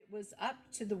was up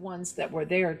to the ones that were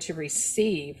there to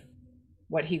receive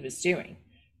what he was doing,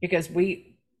 because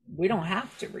we don't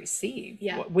have to receive.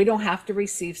 Yeah. We don't have to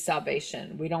receive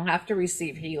salvation. We don't have to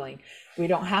receive healing. We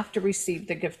don't have to receive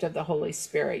the gift of the Holy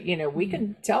Spirit. You know, we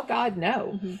can tell God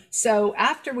no. So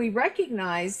after we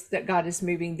recognize that God is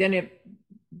moving, then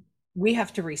we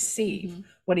have to receive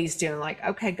what he's doing. Like,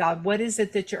 okay, God, what is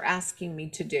it that you're asking me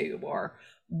to do? Or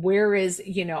where is,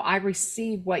 you know, I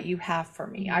receive what you have for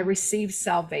me. I receive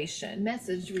salvation.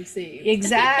 Message received.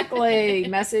 Exactly.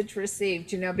 Message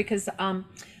received, you know, because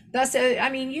that's I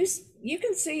mean, you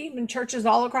can see even churches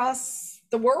all across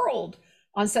the world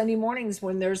on Sunday mornings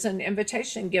when there's an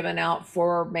invitation given out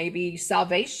for maybe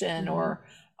salvation or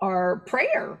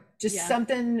prayer, just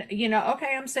something, you know,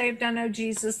 okay, I'm saved, I know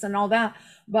Jesus and all that,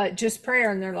 but just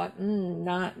prayer. And they're like, you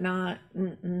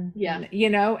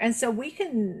know, and so we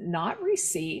can not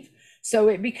receive. So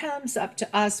it becomes up to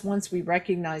us, once we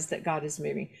recognize that God is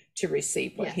moving, to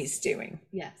receive what he's doing.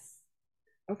 Yes.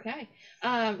 Okay.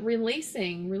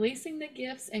 Releasing the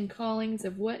gifts and callings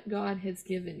of what God has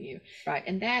given you. Right.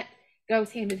 And that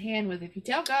goes hand in hand with, if you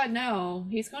tell God no,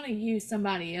 he's going to use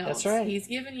somebody else. That's right. He's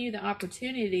given you the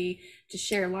opportunity to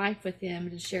share life with him,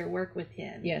 to share work with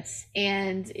him. Yes.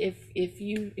 And if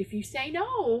you say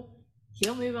no,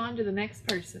 he'll move on to the next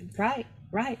person. Right.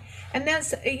 Right. And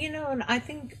that's, you know, and I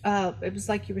think it was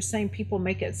like you were saying, people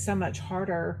make it so much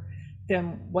harder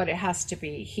than what it has to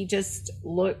be. He just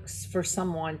looks for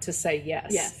someone to say yes.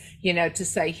 Yes. You know, to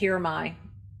say, here am I,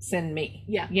 send me.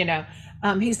 Yeah. You know,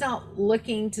 he's not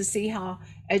looking to see how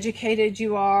educated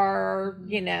you are,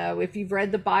 you know, if you've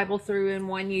read the Bible through in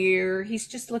 1 year. He's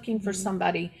just looking for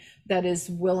somebody that is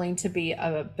willing to be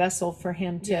a vessel for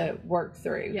him to work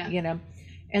through, you know.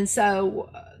 And so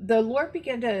the Lord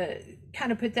began to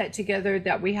kind of put that together,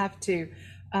 that we have to,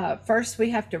 first we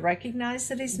have to recognize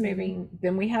that he's moving,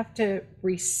 then we have to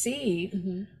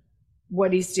receive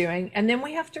what he's doing, and then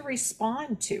we have to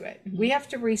respond to it. We have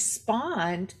to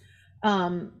respond,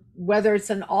 whether it's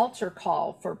an altar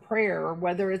call for prayer, or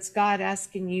whether it's God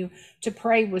asking you to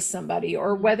pray with somebody,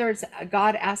 or whether it's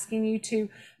God asking you to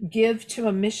give to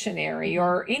a missionary,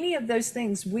 or any of those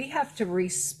things. We have to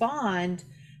respond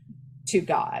to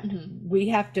God. We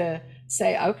have to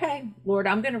say, okay, Lord,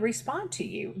 I'm going to respond to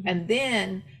you. And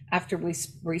then after we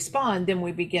respond, then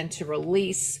we begin to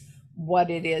release what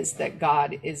it is that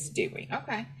God is doing.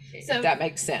 Okay. So if that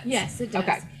makes sense. Yes, it does.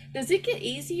 Okay. Does it get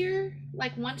easier?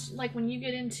 Like when you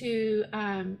get into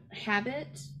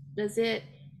habit, is it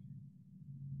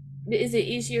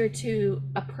easier to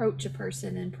approach a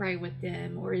person and pray with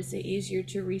them, or is it easier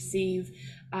to receive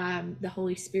the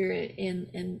Holy Spirit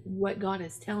in what God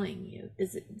is telling you?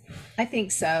 Is it? I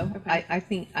think so. Okay. I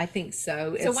think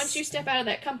so. So once you step out of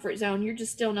that comfort zone, you're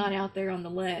just still not out there on the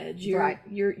ledge. You're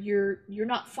you're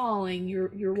not falling.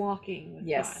 You're walking with God.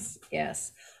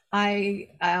 Yes. I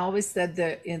always said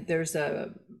that there's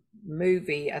a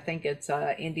movie, I think it's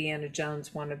Indiana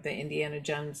Jones, one of the Indiana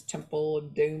Jones Temple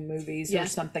of Doom movies or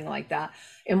something like that.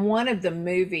 In one of the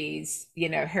movies, you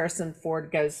know, Harrison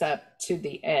Ford goes up to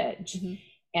the edge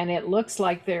and it looks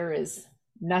like there is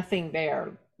nothing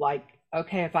there. Like,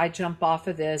 okay, if I jump off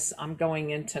of this, I'm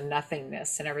going into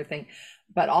nothingness and everything.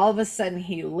 But all of a sudden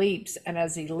he leaps, and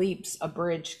as he leaps, a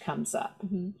bridge comes up.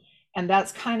 And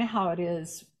that's kind of how it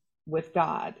is with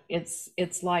God.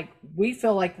 It's like we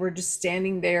feel like we're just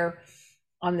standing there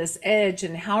on this edge,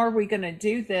 and how are we going to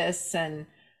do this, and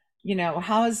you know,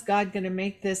 how is God going to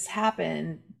make this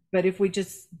happen? But if we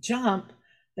just jump,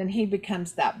 then he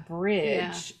becomes that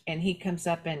bridge, and he comes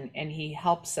up and he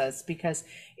helps us, because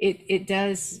it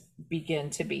does begin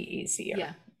to be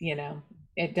easier. You know,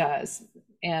 it does.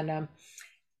 And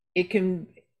it can,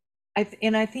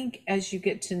 I think as you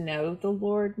get to know the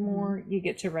Lord more, you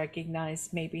get to recognize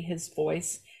maybe his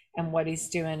voice and what he's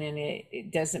doing, and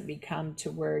it doesn't become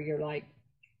to where you're like,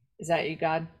 is that you,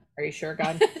 God? Are you sure,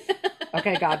 God?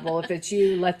 Okay, God, well, if it's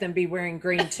you, let them be wearing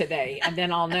green today. And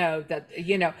then I'll know that,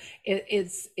 you know,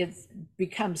 it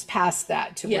becomes past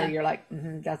that to where you're like,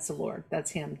 that's the Lord,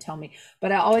 that's him, tell me.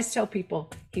 But I always tell people,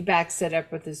 he backs it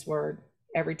up with his word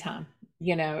every time.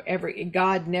 You know,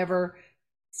 God never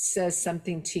says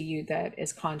something to you that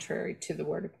is contrary to the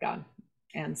word of God.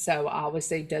 And so I always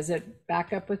say, does it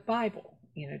back up with Bible?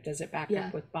 You know, does it back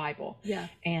up with Bible?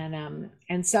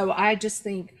 And so I just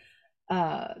think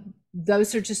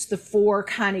those are just the four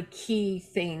kind of key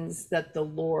things that the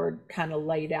Lord kind of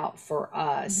laid out for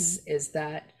us, is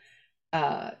that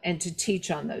and to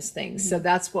teach on those things. So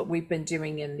that's what we've been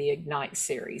doing in the Ignite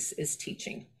series, is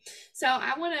teaching. So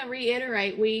I want to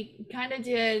reiterate, we kind of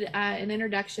did an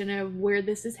introduction of where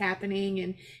this is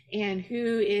happening and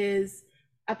who is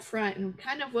up front and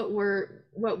kind of what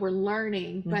we're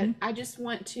learning, but I just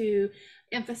want to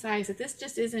emphasize that this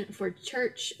just isn't for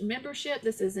church membership.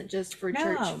 This isn't just for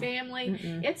church family.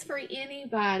 It's for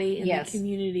anybody in the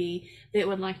community that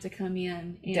would like to come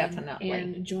in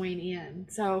and join in.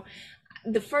 So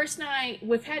the first night,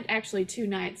 we've had actually 2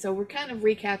 nights, so we're kind of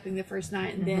recapping the first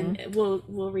night, and then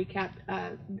we'll recap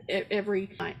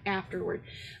every night afterward.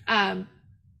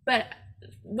 But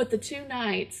with the 2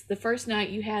 nights, the first night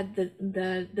you had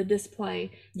the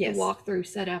display, the walkthrough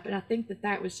set up, and I think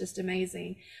that was just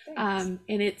amazing. And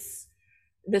it's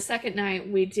the second night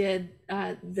we did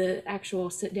the actual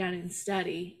sit down and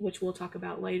study, which we'll talk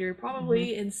about later,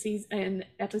 probably in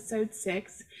episode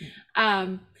 6.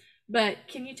 But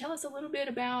can you tell us a little bit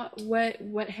about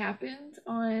what happened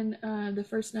on the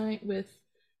first night with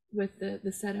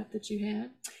the setup that you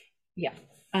had? Yeah.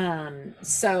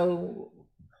 So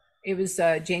it was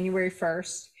January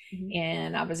 1st,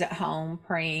 and I was at home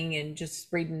praying and just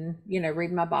reading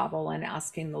my Bible and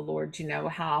asking the Lord,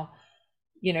 how,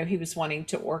 he was wanting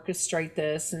to orchestrate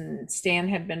this. And Stan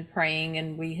had been praying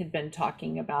and we had been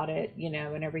talking about it,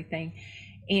 and everything.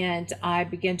 And I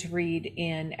began to read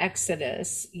in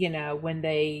Exodus, when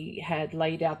they had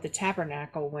laid out the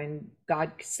tabernacle, when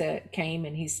God came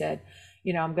and he said,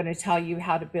 I'm going to tell you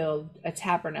how to build a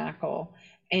tabernacle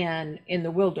and in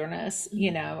the wilderness,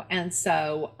 and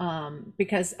so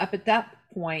because up at that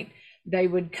point they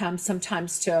would come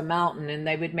sometimes to a mountain and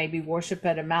they would maybe worship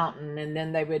at a mountain, and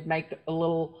then they would make a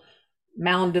little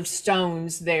mound of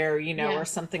stones there, or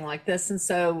something like this. And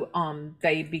so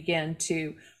they began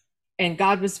to, and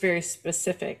God was very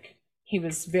specific. He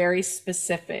was very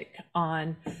specific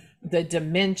on the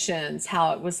dimensions,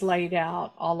 how it was laid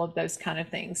out, all of those kind of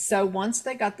things. So once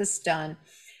they got this done,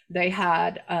 they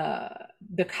had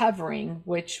the covering,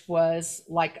 which was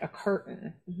like a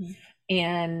curtain,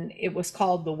 and it was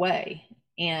called the Way.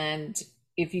 And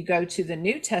if you go to the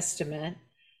New Testament,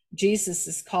 Jesus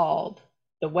is called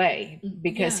the Way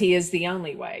because he is the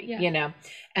only way,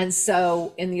 And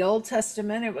so in the Old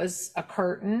Testament, it was a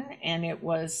curtain and it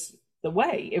was the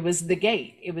Way. It was the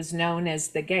gate. It was known as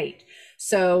the gate.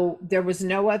 So there was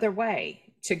no other way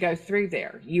to go through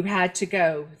there. You had to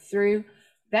go through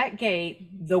that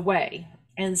gate, the Way.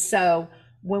 And so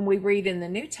when we read in the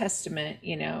New Testament,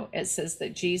 it says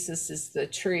that Jesus is the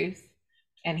truth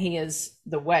and he is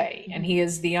the way, and he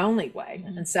is the only way.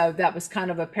 And so that was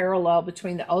kind of a parallel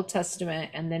between the Old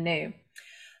Testament and the New.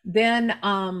 Then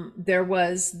there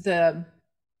was the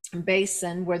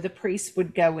basin where the priests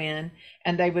would go in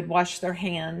and they would wash their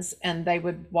hands and they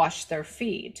would wash their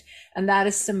feet. And that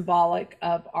is symbolic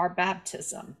of our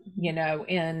baptism.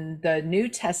 In the New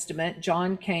Testament,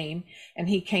 John came and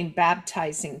he came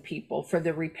baptizing people for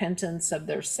the repentance of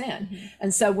their sin.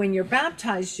 And so when you're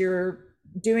baptized, you're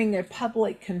doing a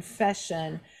public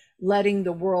confession, letting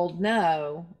the world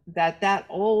know that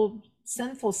old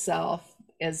sinful self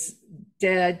is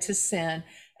dead to sin,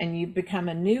 and you become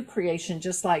a new creation,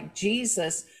 just like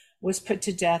Jesus was put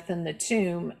to death in the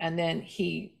tomb and then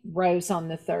he rose on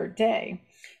the 3rd day.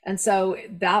 And so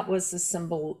that was the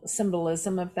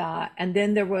symbolism of that. And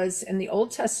then there was, in the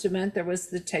Old Testament, there was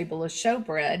the table of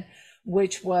showbread,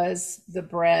 which was the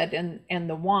bread and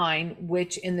the wine,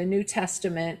 which in the New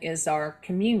Testament is our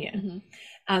communion.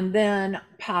 And then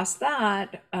past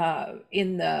that,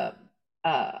 in the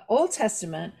Old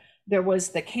Testament, there was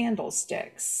the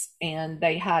candlesticks, and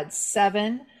they had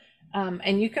 7.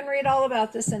 And you can read all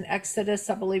about this in Exodus.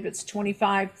 I believe it's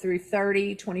 25 through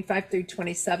 30, 25 through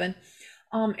 27.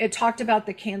 It talked about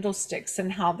the candlesticks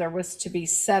and how there was to be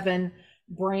 7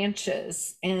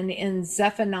 branches. And in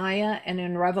Zephaniah and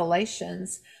in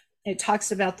Revelations, it talks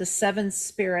about the 7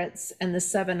 spirits and the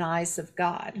 7 eyes of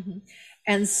God.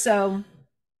 And so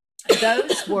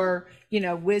those were,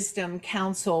 wisdom,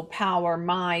 counsel, power,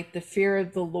 might, the fear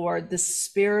of the Lord, the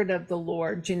spirit of the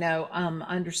Lord,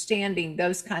 understanding,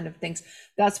 those kind of things.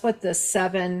 That's what the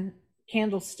 7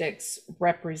 candlesticks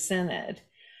represented.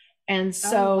 And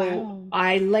so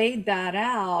I laid that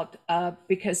out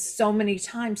because so many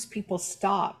times people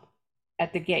stop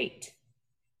at the gate.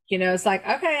 It's like,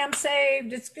 okay, I'm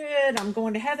saved. It's good. I'm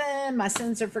going to heaven. My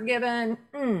sins are forgiven.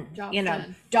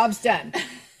 Job's done.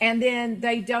 And then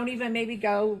they don't even maybe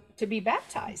go to be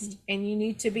baptized, and you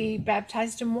need to be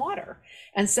baptized in water.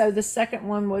 And so the second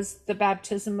one was the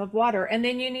baptism of water. And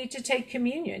then you need to take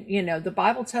communion. The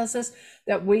Bible tells us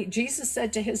that Jesus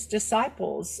said to his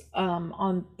disciples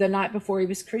on the night before he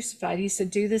was crucified, he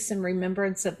said, do this in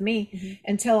remembrance of me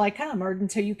until I come, or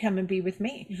until you come and be with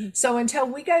me. So until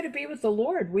we go to be with the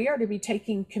Lord, we are to be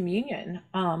taking communion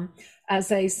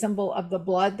as a symbol of the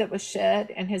blood that was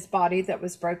shed and his body that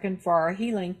was broken for our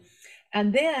healing.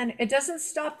 And then it doesn't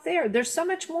stop there. There's so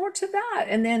much more to that.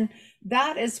 And then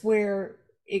that is where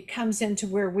it comes into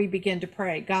where we begin to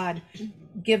pray, God,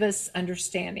 give us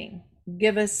understanding,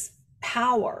 give us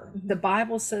power. The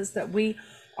Bible says that we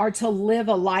are to live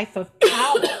a life of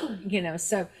power,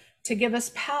 so to give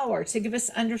us power, to give us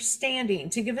understanding,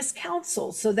 to give us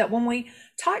counsel, so that when we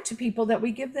talk to people, that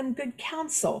we give them good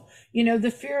counsel,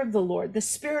 the fear of the Lord, the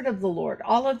Spirit of the Lord,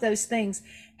 all of those things.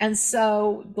 And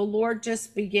so the Lord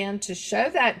just began to show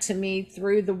that to me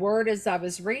through the word as I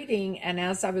was reading. And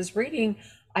as I was reading,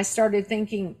 I started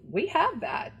thinking, we have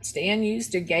that. Stan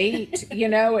used a gate,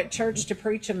 at church to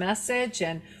preach a message.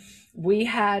 And we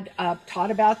had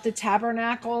taught about the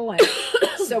tabernacle. And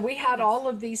so we had all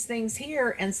of these things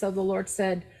here. And so the Lord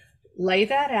said, lay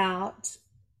that out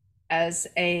as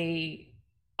a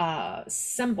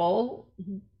symbol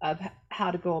of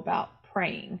how to go about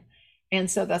praying. And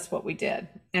so that's what we did.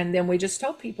 And then we just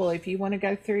told people, if you want to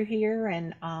go through here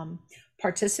and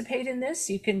participate in this,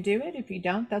 you can do it. If you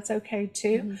don't, that's okay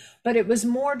too. But it was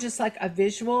more just like a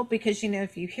visual, because,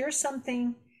 if you hear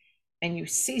something and you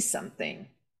see something,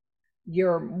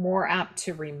 you're more apt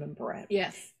to remember it.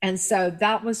 Yes. And so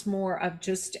that was more of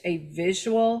just a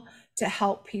visual to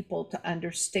help people to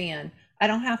understand. I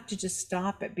don't have to just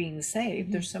stop at being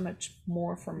saved. There's so much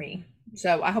more for me.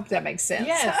 So I hope that makes sense.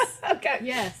 Yes. Okay.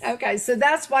 Yes. Okay. So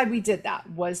that's why we did that,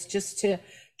 was just to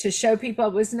show people.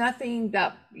 It was nothing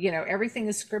that, everything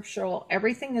is scriptural,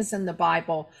 everything is in the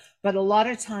Bible, but a lot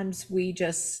of times we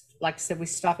just, like I said, we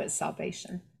stop at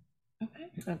salvation.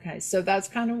 Okay. So that's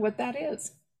kind of what that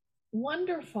is.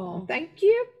 Wonderful. Thank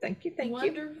you. Thank you.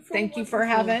 Wonderful. Thank you for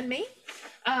having me.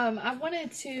 I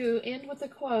wanted to end with a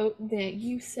quote that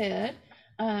you said.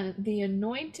 The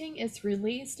anointing is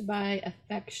released by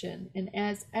affection, and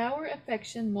as our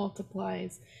affection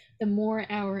multiplies, the more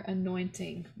our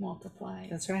anointing multiplies.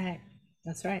 That's right.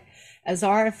 That's right. As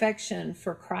our affection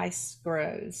for Christ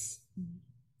grows,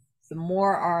 the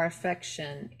more our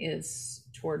affection is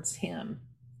towards him,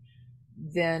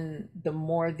 then the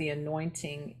more the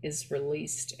anointing is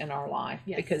released in our life.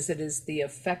 Yes. Because it is the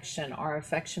affection, our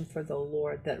affection for the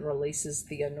Lord, that releases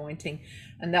the anointing.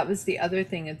 And that was the other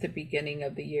thing at the beginning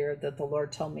of the year that the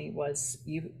Lord told me was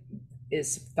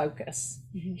focus.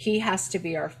 He has to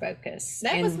be our focus.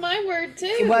 That was my word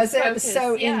too. Was it?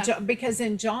 So because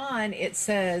in John it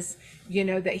says,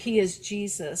 that he is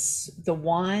Jesus, the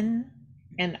one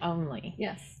and only.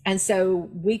 Yes. And so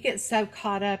we get so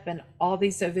caught up in all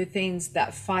these other things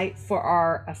that fight for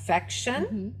our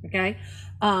affection, okay?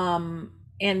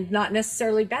 And not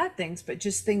necessarily bad things, but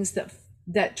just things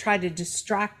that try to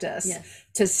distract us,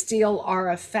 to steal our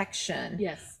affection.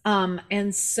 Yes.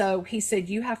 And so he said,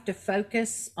 you have to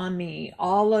focus on me.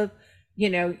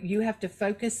 You have to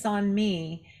focus on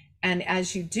me. And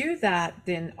as you do that,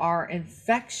 then our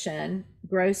affection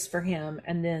grows for him,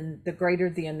 and then the greater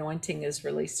the anointing is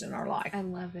released in our life. I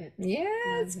love it. Yeah,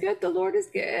 it's good. The Lord is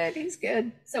good. He's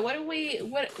good. So what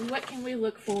can we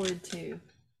look forward to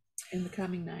in the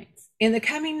coming nights? In the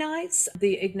coming nights,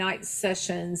 the Ignite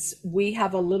sessions, we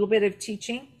have a little bit of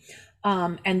teaching.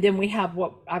 And then we have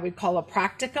what I would call a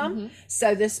practicum.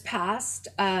 So this past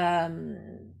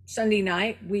Sunday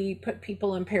night, we put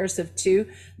people in pairs of 2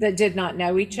 that did not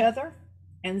know each other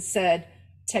and said,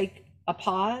 take a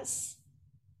pause,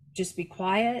 just be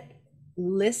quiet,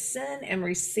 listen and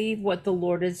receive what the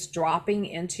Lord is dropping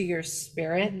into your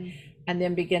spirit, and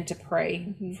then begin to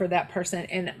pray for that person.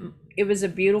 And it was a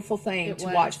beautiful thing to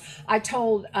watch. I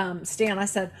told Stan, I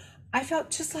said, I felt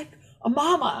just like a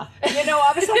mama,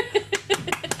 I was like,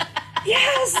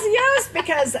 yes,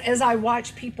 because as I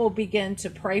watch people begin to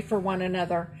pray for one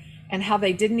another and how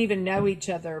they didn't even know each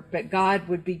other, but God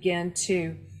would begin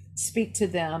to speak to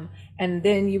them, and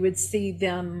then you would see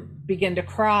them begin to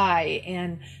cry,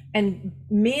 and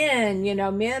men,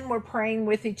 men were praying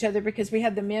with each other, because we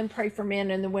had the men pray for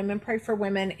men and the women pray for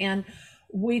women, and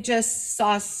we just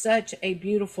saw such a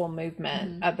beautiful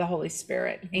movement of the Holy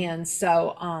Spirit. And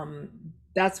so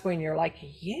that's when you're like,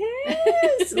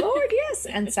 yes, Lord, yes.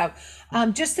 And so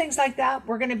just things like that.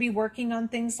 We're going to be working on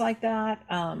things like that,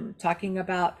 talking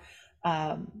about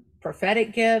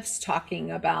prophetic gifts,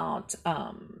 talking about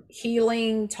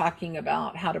healing, talking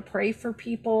about how to pray for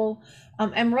people,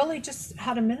 and really just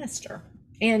how to minister.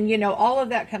 And, all of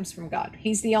that comes from God.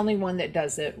 He's the only one that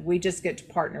does it. We just get to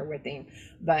partner with him,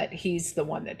 but he's the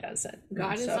one that does it.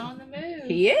 God is on the move.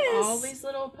 He is. All these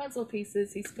little puzzle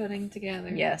pieces he's putting together.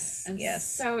 Yes. I'm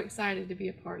so excited to be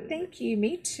a part of it. Thank you.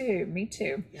 Me too.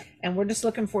 Yeah. And we're just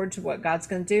looking forward to what God's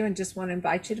going to do, and just want to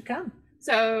invite you to come.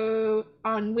 So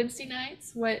on Wednesday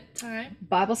nights, what time?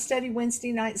 Bible study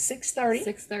Wednesday night, 6:30.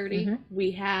 6:30.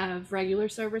 We have regular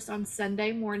service on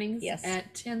Sunday mornings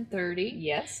at 10:30.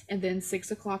 Yes. And then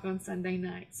 6 o'clock on Sunday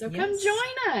night. So come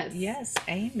join us. Yes.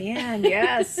 Amen.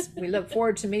 Yes. We look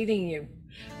forward to meeting you.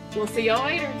 We'll see y'all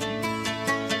later.